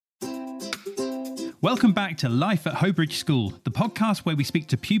Welcome back to Life at Hobridge School, the podcast where we speak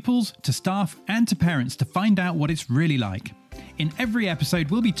to pupils, to staff and to parents to find out what it's really like. In every episode,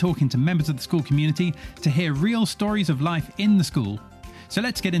 we'll be talking to members of the school community to hear real stories of life in the school. So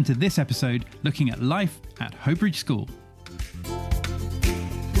let's get into this episode looking at life at Hobridge School.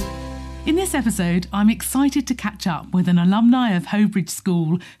 In this episode, I'm excited to catch up with an alumni of Hobridge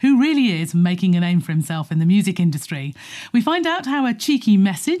School who really is making a name for himself in the music industry. We find out how a cheeky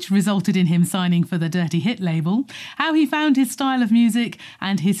message resulted in him signing for the Dirty Hit label, how he found his style of music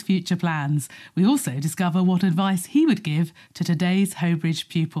and his future plans. We also discover what advice he would give to today's Hobridge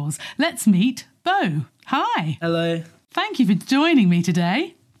pupils. Let's meet Bo. Hi. Hello. Thank you for joining me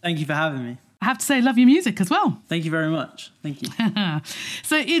today. Thank you for having me. I have to say, love your music as well. Thank you very much. Thank you.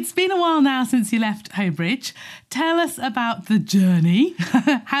 So it's been a while now since you left Hobridge. Tell us about the journey.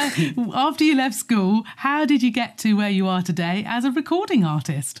 After you left school, how did you get to where you are today as a recording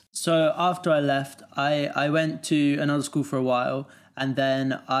artist? So after I left, I went to another school for a while, and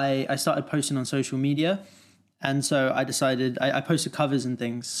then I started posting on social media. And so I decided, I posted covers and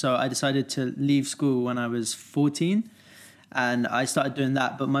things. So I decided to leave school when I was 14. And I started doing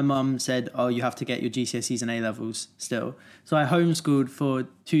that, but my mum said, oh, you have to get your GCSEs and A-levels still. So I homeschooled for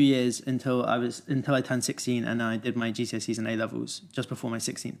 2 years until I turned 16, and I did my GCSEs and A-levels just before my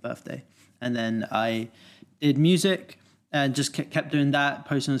 16th birthday. And then I did music and just kept doing that,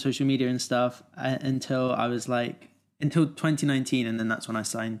 posting on social media and stuff until 2019, and then that's when I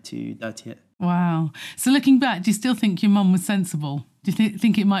signed to Dirty Hit. Wow. So looking back, do you still think your mum was sensible? Do you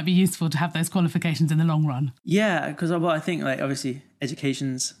think it might be useful to have those qualifications in the long run? Yeah, because I think obviously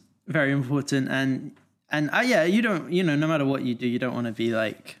education's very important, and you don't, no matter what you do, you don't want to be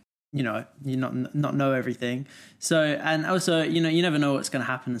you not know everything. So, and also, you never know what's going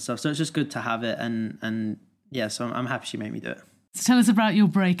to happen and stuff. So it's just good to have it, and yeah, so I'm happy she made me do it. So tell us about your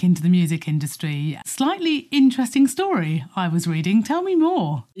break into the music industry. Slightly interesting story I was reading. Tell me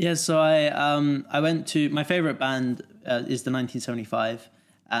more. Yeah, so I went to, my favourite band is the 1975,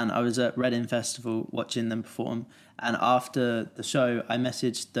 and I was at Reading Festival watching them perform. And after the show, I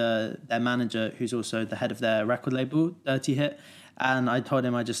messaged their manager, who's also the head of their record label, Dirty Hit. And I told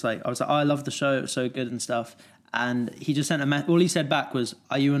him, I was like, oh, I love the show, it was so good and stuff. And he just sent all he said back was,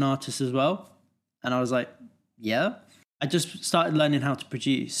 are you an artist as well? And I was like, yeah. I just started learning how to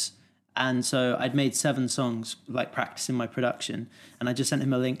produce. And so I'd made 7 songs, practicing my production. And I just sent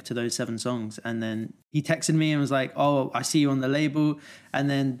him a link to those 7 songs. And then he texted me and was like, oh, I see you on the label.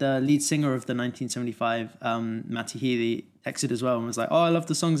 And then the lead singer of the 1975, Matty Healy, texted as well and was like, oh, I love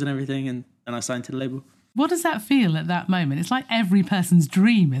the songs and everything. And I signed to the label. What does that feel at that moment? It's like every person's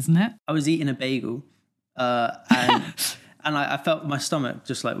dream, isn't it? I was eating a bagel and I felt my stomach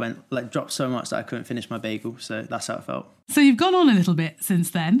just dropped so much that I couldn't finish my bagel. So that's how it felt. So you've gone on a little bit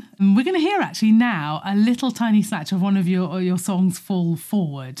since then. And we're going to hear actually now a little tiny snatch of one of your songs, Fall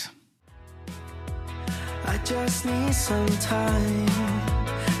Forward. I just need some time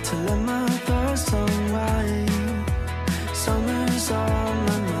to let my thoughts unwind. Summer's on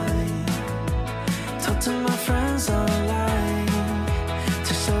my mind. Talk to my friends online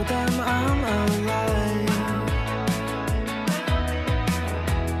to show them I'm alive.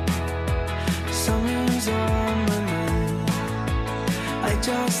 Summer's on my mind. I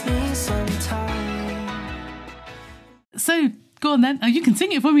just need some time. So go on then. Oh, you can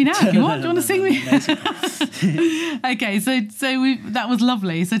sing it for me now if you want. Do you want to sing me? Okay, so that was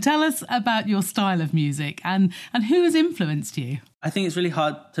lovely. So tell us about your style of music and who has influenced you. I think it's really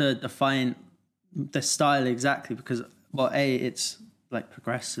hard to define the style exactly because, it's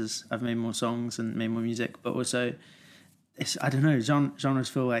progressed. I've made more songs and made more music, but also I don't know, genres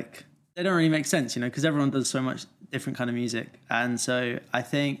feel like they don't really make sense, because everyone does so much different kind of music. And so I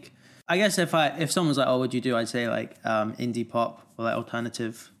guess if someone's like, oh, what do you do? I'd say indie pop or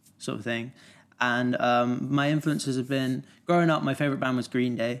alternative sort of thing. And my influences have been, growing up, my favorite band was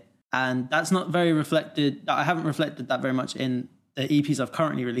Green Day. And that's not very reflected. I haven't reflected that very much in the EPs I've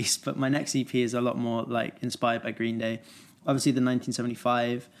currently released, but my next EP is a lot more inspired by Green Day. Obviously the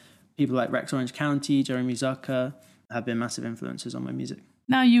 1975, people like Rex Orange County, Jeremy Zucker have been massive influences on my music.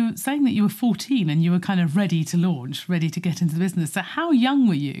 Now, you were saying that you were 14 and you were kind of ready to launch, ready to get into the business. So how young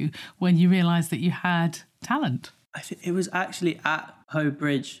were you when you realised that you had talent? I think it was actually at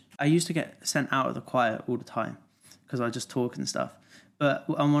Hobridge. I used to get sent out of the choir all the time because I just talk and stuff. But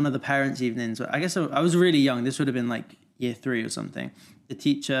on one of the parents' evenings, I guess I was really young. This would have been year 3 or something. The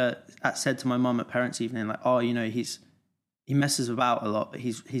teacher said to my mum at parents' evening, oh, he messes about a lot, but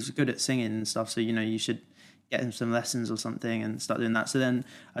he's good at singing and stuff. So, you should get him some lessons or something and start doing that. So then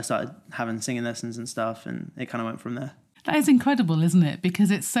I started having singing lessons and stuff, and it kind of went from there. That is incredible, isn't it?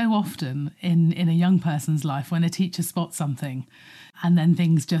 Because it's so often in a young person's life when a teacher spots something and then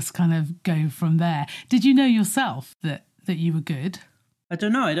things just kind of go from there. Did you know yourself that you were good? I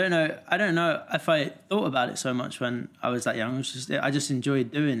don't know if I thought about it so much when I was that young. I just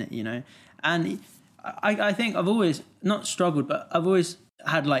enjoyed doing it, you know. And I think I've always not struggled, but I've always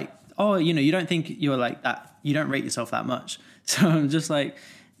had like, oh, you know, you don't think you're like that. You don't rate yourself that much. So I'm just like,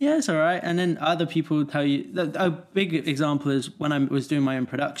 yeah, it's all right. And then other people tell you, a big example is when I was doing my own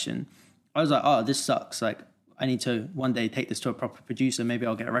production, I was like, oh, this sucks. Like, I need to one day take this to a proper producer. Maybe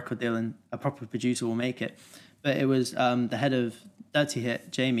I'll get a record deal and a proper producer will make it. But it was the head of Dirty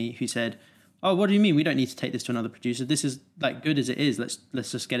Hit, Jamie, who said, oh, what do you mean? We don't need to take this to another producer. This is like good as it is.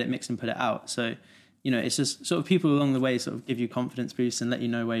 Let's just get it mixed and put it out. So, you know, it's just sort of people along the way sort of give you confidence boosts and let you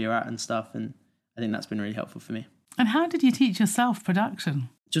know where you're at and stuff. And I think that's been really helpful for me. And how did you teach yourself production?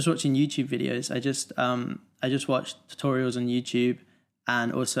 Just watching YouTube videos. I just watched tutorials on YouTube,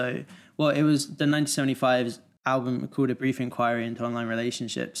 and also, well, it was the 1975's album called A Brief Inquiry into Online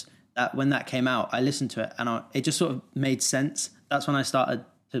Relationships. That when that came out, I listened to it and it just sort of made sense. That's when I started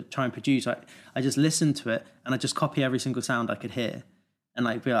to try and produce. I just listened to it and I just copy every single sound I could hear, and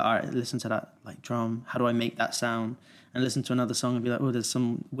like be like, all right, listen to that like drum. How do I make that sound? And listen to another song and be like, oh, there's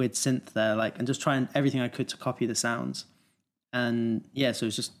some weird synth there, like, and just trying everything I could to copy the sounds. And yeah, so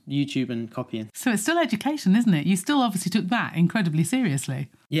it's just YouTube and copying. So it's still education, isn't it? You still obviously took that incredibly seriously.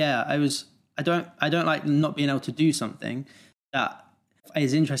 Yeah, I don't like not being able to do something that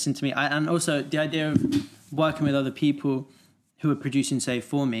is interesting to me. And also the idea of working with other people who are producing, say,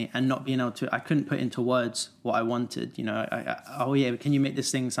 for me, and not being able to, I couldn't put into words what I wanted. You know, oh yeah, can you make this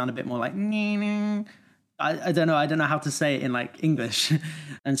thing sound a bit more like, I don't know how to say it in like English.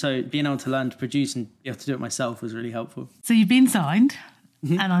 And so being able to learn to produce and be able to do it myself was really helpful. So you've been signed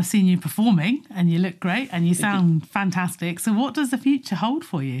and I've seen you performing and you look great and you sound fantastic. So what does the future hold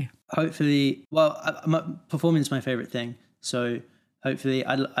for you? Hopefully, well, performing is my favorite thing. So hopefully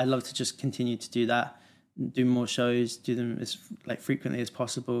I'd love to just continue to do that, do more shows, do them as like frequently as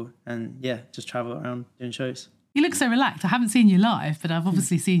possible. And yeah, just travel around doing shows. You look so relaxed. I haven't seen you live, but I've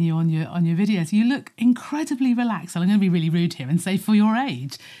obviously seen you on your videos. You look incredibly relaxed. And I'm going to be really rude here and say, for your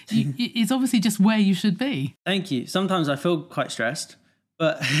age, it's obviously just where you should be. Thank you. Sometimes I feel quite stressed,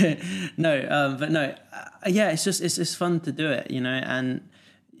 but no. Yeah, it's just fun to do it, you know. And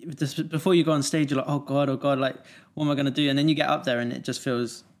before you go on stage, you're like, oh god, like, what am I going to do? And then you get up there, and it just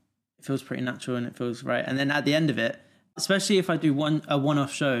feels pretty natural, and it feels right. And then at the end of it, especially if I do a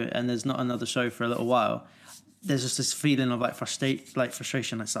one-off show and there's not another show for a little while, there's just this feeling of like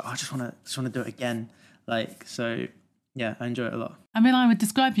frustration. It's like, oh, I just want to do it again. Like, so yeah, I enjoy it a lot. I mean, I would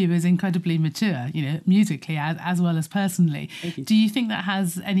describe you as incredibly mature, you know, musically as well as personally. Thank you. Do you think that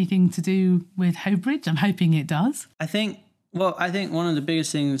has anything to do with Hope Bridge? I'm hoping it does. I think one of the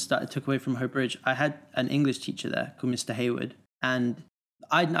biggest things that I took away from Hope Bridge, I had an English teacher there called Mr. Hayward, and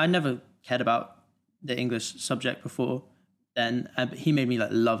I never cared about the English subject before then, but he made me like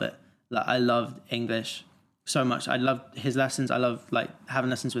love it. Like, I loved English so much. I loved his lessons. I loved like having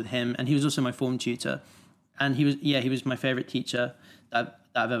lessons with him, and he was also my form tutor. And he was my favorite teacher that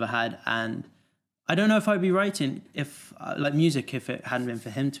I've ever had. And I don't know if I'd be writing like music if it hadn't been for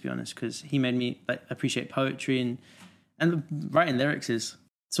him, to be honest, because he made me like appreciate poetry, and writing lyrics is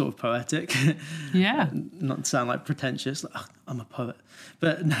sort of poetic. Yeah. Not to sound like pretentious. Like, oh, I'm a poet,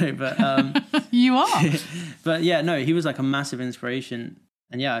 but no, you are. But yeah, no, he was like a massive inspiration.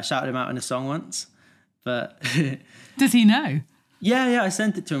 And yeah, I shouted him out in a song once. But does he know? Yeah, I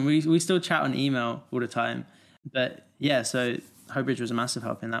sent it to him. We still chat on email all the time. But yeah, so Hope Bridge was a massive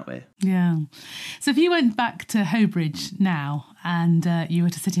help in that way. Yeah. So if you went back to Hope Bridge now and you were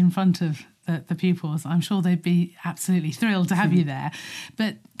to sit in front of the pupils, I'm sure they'd be absolutely thrilled to have you there.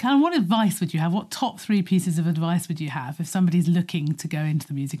 But kind of what advice would you have? What top 3 pieces of advice would you have if somebody's looking to go into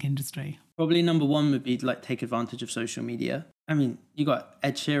the music industry? Probably number 1 would be like take advantage of social media. I mean, you got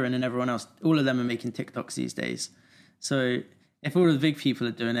Ed Sheeran and everyone else. All of them are making TikToks these days. So if all of the big people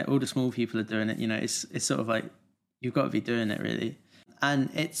are doing it, all the small people are doing it, you know, it's sort of like you've got to be doing it really. And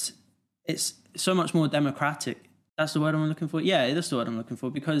it's so much more democratic. That's the word I'm looking for. Yeah, that's the word I'm looking for,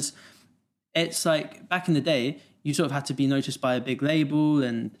 because it's like back in the day, you sort of had to be noticed by a big label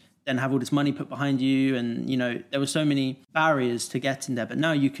and then have all this money put behind you. And, you know, there were so many barriers to get in there. But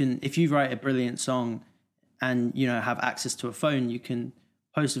now you can, if you write a brilliant song and, you know, have access to a phone, you can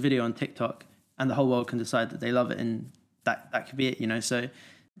post a video on TikTok and the whole world can decide that they love it, and that could be it, you know. So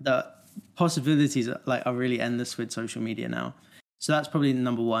the possibilities are really endless with social media now. So that's probably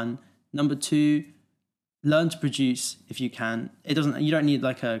number 1. Number 2, learn to produce if you can. You don't need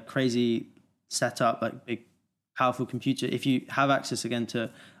like a crazy setup, like big powerful computer, if you have access again to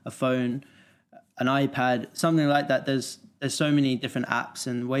a phone, an iPad, something like that, there's so many different apps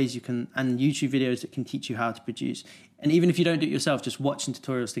and ways you can, and YouTube videos that can teach you how to produce. And even if you don't do it yourself, just watching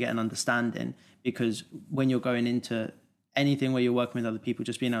tutorials to get an understanding, because when you're going into anything where you're working with other people,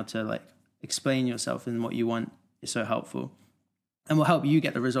 just being able to like explain yourself and what you want is so helpful, and will help you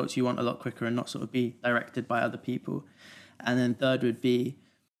get the results you want a lot quicker and not sort of be directed by other people. And then third would be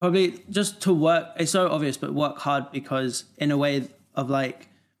probably just to work. It's so obvious, but work hard, because in a way of like,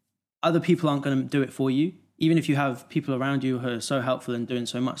 other people aren't going to do it for you. Even if you have people around you who are so helpful and doing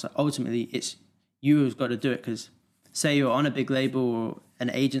so much, like ultimately it's you who's got to do it. Because say you're on a big label or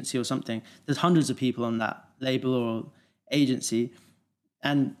an agency or something, there's hundreds of people on that label or agency,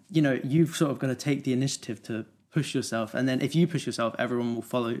 and you know, you've sort of got to take the initiative to push yourself. And then if you push yourself, everyone will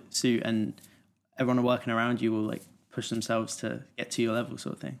follow suit, and everyone working around you will like push themselves to get to your level,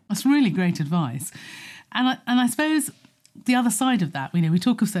 sort of thing. That's really great advice. And I suppose the other side of that, you know, we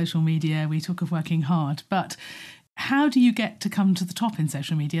talk of social media, we talk of working hard, but how do you get to come to the top in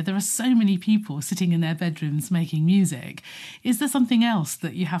social media? There are so many people sitting in their bedrooms making music. Is there something else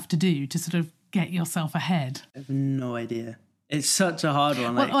that you have to do to sort of get yourself ahead? I have no idea. It's such a hard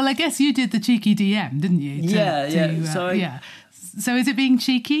one. Well, I guess you did the cheeky DM, didn't you? So is it being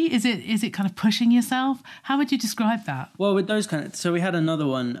cheeky? Is it kind of pushing yourself? How would you describe that? Well, with those so we had another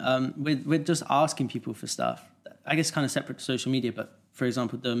one with just asking people for stuff. I guess kind of separate to social media, but for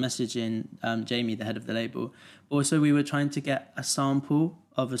example, the message in Jamie, the head of the label. Also, we were trying to get a sample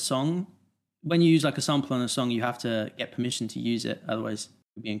of a song. When you use like a sample on a song, you have to get permission to use it, otherwise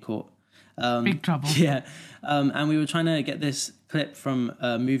you'll be in court. Big trouble. Yeah. And we were trying to get this clip from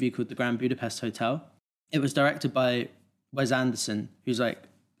a movie called The Grand Budapest Hotel. It was directed by Wes Anderson, who's like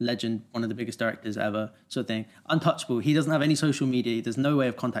legend, one of the biggest directors ever, sort of thing. Untouchable. He doesn't have any social media. There's no way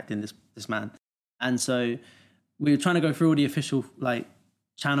of contacting this man. And so we were trying to go through all the official like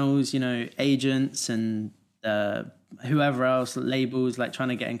channels, you know, agents and whoever else, labels, like trying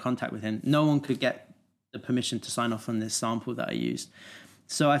to get in contact with him. No one could get the permission to sign off on this sample that I used.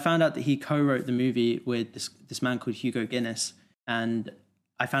 So I found out that he co-wrote the movie with this man called Hugo Guinness, and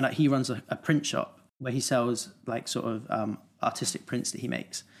I found out he runs a print shop where he sells like sort of artistic prints that he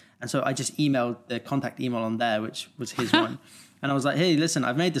makes. And so I just emailed the contact email on there, which was his one. And I was like, hey, listen,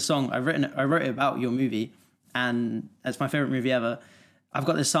 I've made the song. I wrote it about your movie, and it's my favorite movie ever. I've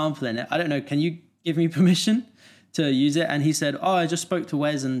got this sample in it. I don't know, can you give me permission to use it? And he said, oh, I just spoke to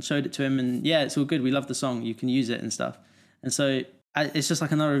Wes and showed it to him, and yeah, it's all good. We love the song. You can use it and stuff. And so it's just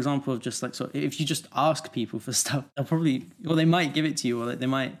like another example of just like, sort of, if you just ask people for stuff, they'll probably, or they might give it to you, or they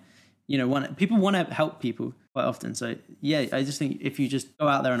might, you know, people want to help people quite often. So yeah, I just think if you just go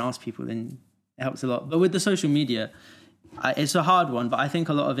out there and ask people, then it helps a lot. But with the social media, it's a hard one, but I think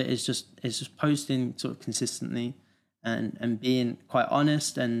a lot of it is just posting sort of consistently and being quite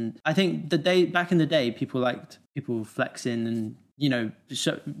honest. And I think back in the day, people liked people flexing and, you know,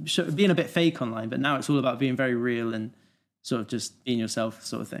 being a bit fake online, but now it's all about being very real and sort of just being yourself,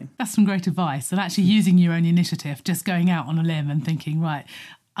 sort of thing. That's some great advice, and actually using your own initiative, just going out on a limb and thinking, right,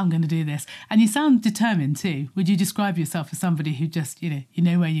 I'm going to do this. And you sound determined too. Would you describe yourself as somebody who just, you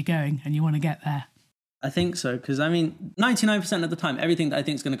know where you're going and you want to get there? I think so, because I mean, 99% of the time, everything that I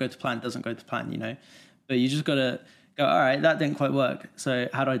think is going to go to plan doesn't go to plan, you know. But you just got to go, all right, that didn't quite work. So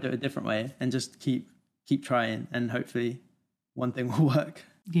how do I do it a different way? And just keep trying, and hopefully one thing will work.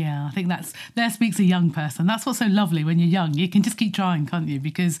 Yeah, I think there speaks a young person. That's what's so lovely when you're young. You can just keep trying, can't you?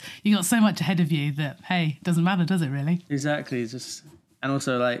 Because you got so much ahead of you that, hey, it doesn't matter, does it really? Exactly. And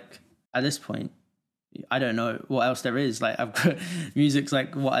also, like, at this point, I don't know what else there is. Like, I've got music's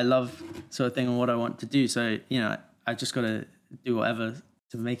like what I love, sort of thing, and what I want to do. So, you know, I just got to do whatever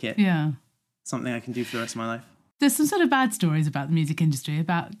to make it something I can do for the rest of my life. There's some sort of bad stories about the music industry,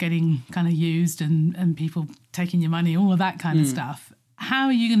 about getting kind of used and people taking your money, all of that kind of stuff. How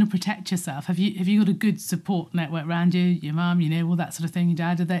are you going to protect yourself? Have you got a good support network around you? Your mum, you know, all that sort of thing. Your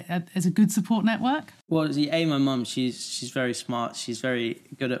dad, is a good support network? Well, my mum, she's very smart. She's very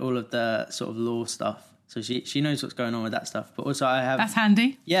good at all of the sort of law stuff. So she knows what's going on with that stuff. But also I have... That's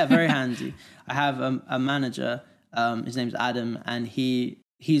handy. Yeah, very handy. I have a manager, his name's Adam, and he's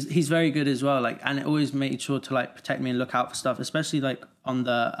very good as well. Like, and it always made sure to like protect me and look out for stuff, especially like on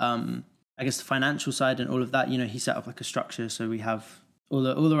the, I guess the financial side and all of that. You know, he set up like a structure, so we have all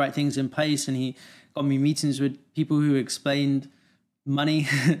the right things in place, and he got me meetings with people who explained money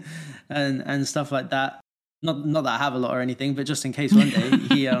and stuff like that. Not that I have a lot or anything, but just in case one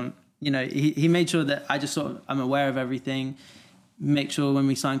day he made sure that I just sort of, I'm aware of everything, make sure when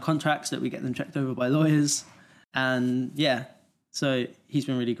we sign contracts that we get them checked over by lawyers. And yeah, so he's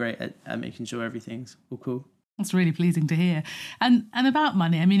been really great at making sure everything's all cool. That's really pleasing to hear. And about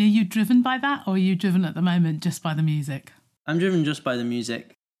money, I mean, are you driven by that, or are you driven at the moment just by the music? I'm driven just by the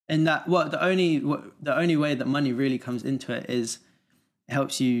music. In that, the only way that money really comes into it is it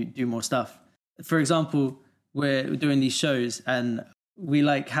helps you do more stuff. For example, we're doing these shows and we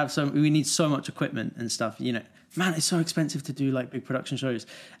need so much equipment and stuff, you know. Man, it's so expensive to do like big production shows.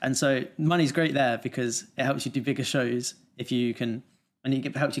 And so money's great there because it helps you do bigger shows if you can, and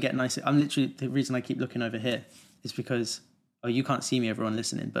it helps you get nicer. The reason I keep looking over here is because, you can't see me, everyone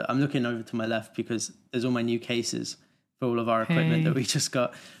listening, but I'm looking over to my left because there's all my new cases for all of our equipment that we just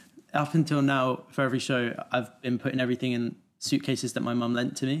got. Up until now, for every show, I've been putting everything in suitcases that my mum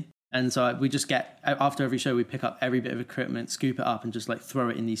lent to me. And so we just after every show, we pick up every bit of equipment, scoop it up and just like throw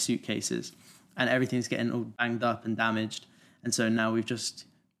it in these suitcases. And everything's getting all banged up and damaged. And so now we've just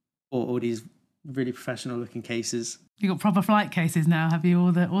bought all these really professional looking cases. You've got proper flight cases now, have you?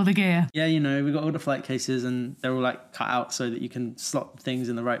 All the gear? Yeah, we've got all the flight cases and they're all like cut out so that you can slot things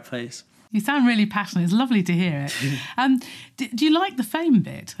in the right place. You sound really passionate. It's lovely to hear it. Do you like the fame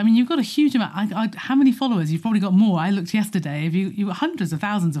bit? I mean, you've got a huge amount. How many followers? You've probably got more. I looked yesterday. You've got hundreds of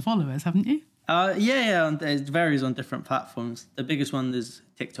thousands of followers, haven't you? Yeah. It varies on different platforms. The biggest one is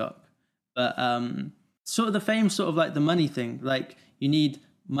TikTok. But sort of the fame, sort of like the money thing. Like you need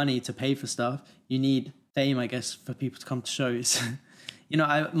money to pay for stuff. You need fame, I guess, for people to come to shows.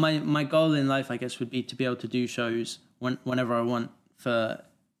 My goal in life, I guess, would be to be able to do shows whenever I want for,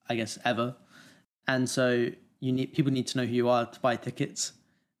 I guess, ever. And so people need to know who you are to buy tickets.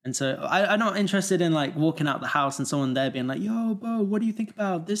 And so I'm not interested in like walking out the house and someone there being like, yo, Bo, what do you think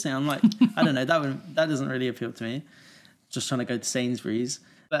about this thing? I'm like, I don't know, that doesn't really appeal to me. Just trying to go to Sainsbury's.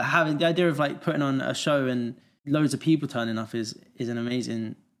 But having the idea of like putting on a show and loads of people turning up is an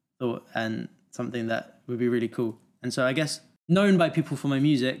amazing thought and something that would be really cool. And so I guess known by people for my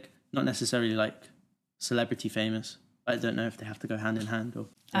music, not necessarily like celebrity famous. I don't know if they have to go hand in hand or.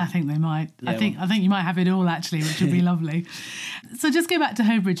 I think they might. Yeah, I think you might have it all actually, which would be lovely. So just go back to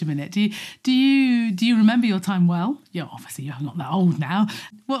Hobridge a minute. Do you remember your time well? Yeah, obviously you're not that old now.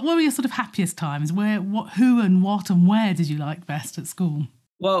 What were your sort of happiest times? Who and what and where did you like best at school?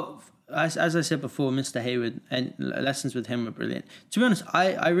 Well, as I said before, Mr. Hayward and lessons with him were brilliant. To be honest,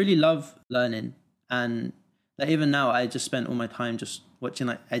 I really love learning, and like, even now I just spent all my time just watching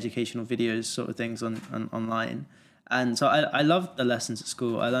like educational videos, sort of things on online. And so I loved the lessons at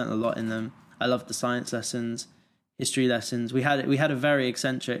school. I learned a lot in them. I loved the science lessons, history lessons. We had a very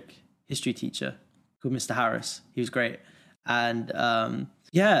eccentric history teacher called Mr. Harris. He was great. And and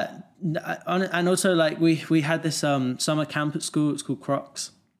also like we had this summer camp at school. It's called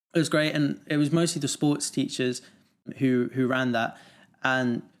Crocs. It was great, and it was mostly the sports teachers who ran that.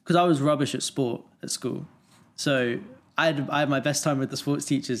 And because I was rubbish at sport at school, so I had my best time with the sports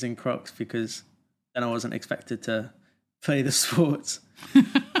teachers in Crocs because then I wasn't expected to play the sports.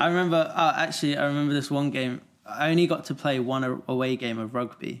 I remember this one game. I only got to play one away game of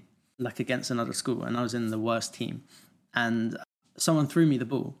rugby, like against another school, and I was in the worst team. And someone threw me the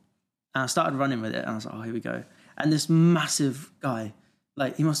ball, and I started running with it, and I was like, oh, here we go. And this massive guy,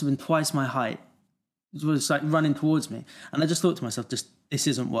 like he must have been twice my height, was like running towards me. And I just thought to myself, this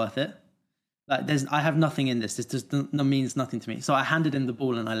isn't worth it. Like I have nothing in this. This just means nothing to me. So I handed him the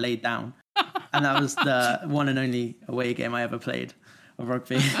ball and I laid down. And that was the one and only away game I ever played of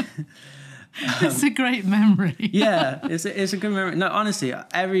rugby. It's a great memory. Yeah, it's a good memory. No, honestly,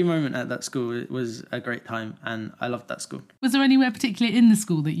 every moment at that school was a great time, and I loved that school. Was there anywhere particularly in the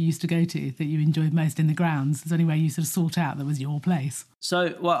school that you used to go to that you enjoyed most in the grounds? Is there anywhere you sort of sought out that was your place?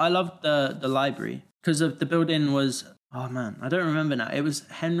 So, well, I loved the library because the building was, oh man, I don't remember now. It was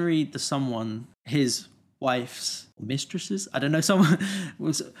Henry the someone, his wife's mistresses. I don't know. Someone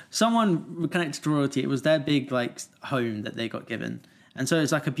connected to royalty. It was their big like home that they got given. And so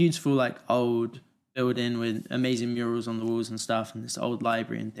it's like a beautiful, like old building with amazing murals on the walls and stuff, and this old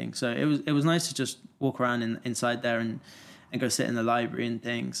library and things. So it was nice to just walk around inside there and go sit in the library and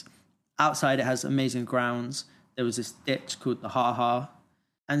things. Outside it has amazing grounds. There was this ditch called the Ha Ha.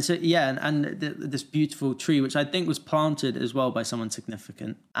 And so, yeah, and this beautiful tree, which I think was planted as well by someone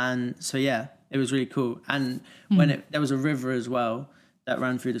significant. And so, yeah, it was really cool. And there was a river as well that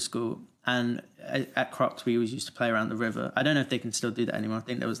ran through the school. And at Crocs, we always used to play around the river. I don't know if they can still do that anymore. I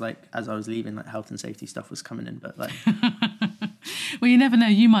think there was like, as I was leaving, like health and safety stuff was coming in, but like. Well, you never know.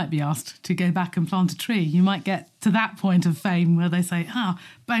 You might be asked to go back and plant a tree. You might get to that point of fame where they say,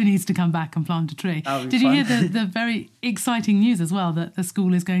 Bo needs to come back and plant a tree. Did you hear the very exciting news as well that the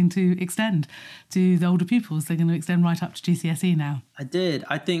school is going to extend to the older pupils? They're going to extend right up to GCSE now. I did.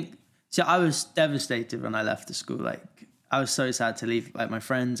 I was devastated when I left the school. Like, I was so sad to leave like my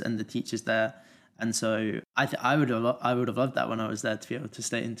friends and the teachers there. And so I would have loved that when I was there, to be able to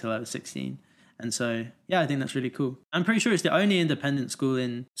stay until I was 16. And so, yeah, I think that's really cool. I'm pretty sure it's the only independent school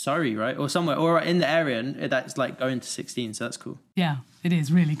in Surrey, right? Or somewhere, or in the area that's like going to 16. So that's cool. Yeah, it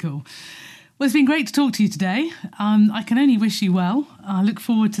is really cool. Well, it's been great to talk to you today. I can only wish you well. I look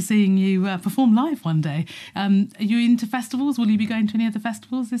forward to seeing you perform live one day. Are you into festivals? Will you be going to any other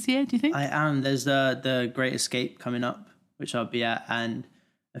festivals this year, do you think? I am. There's the Great Escape coming up, which I'll be at, and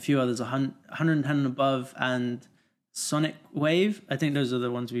a few others, 110 and Above and Sonic Wave. I think those are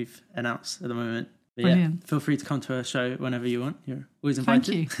the ones we've announced at the moment. But Brilliant. yeah, feel free to come to a show whenever you want. You're always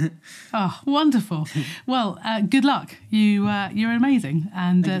invited. Thank you. Oh, wonderful. Well, good luck. You're amazing,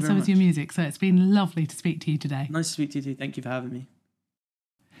 and Thank you so very is your much. music. So it's been lovely to speak to you today. Nice to speak to you too. Thank you for having me.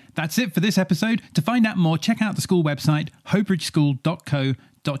 That's it for this episode. To find out more, check out the school website,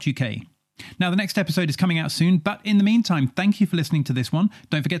 hobridgeschool.co.uk. Now, the next episode is coming out soon, but in the meantime, thank you for listening to this one.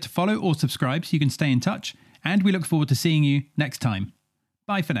 Don't forget to follow or subscribe so you can stay in touch, and we look forward to seeing you next time.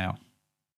 Bye for now.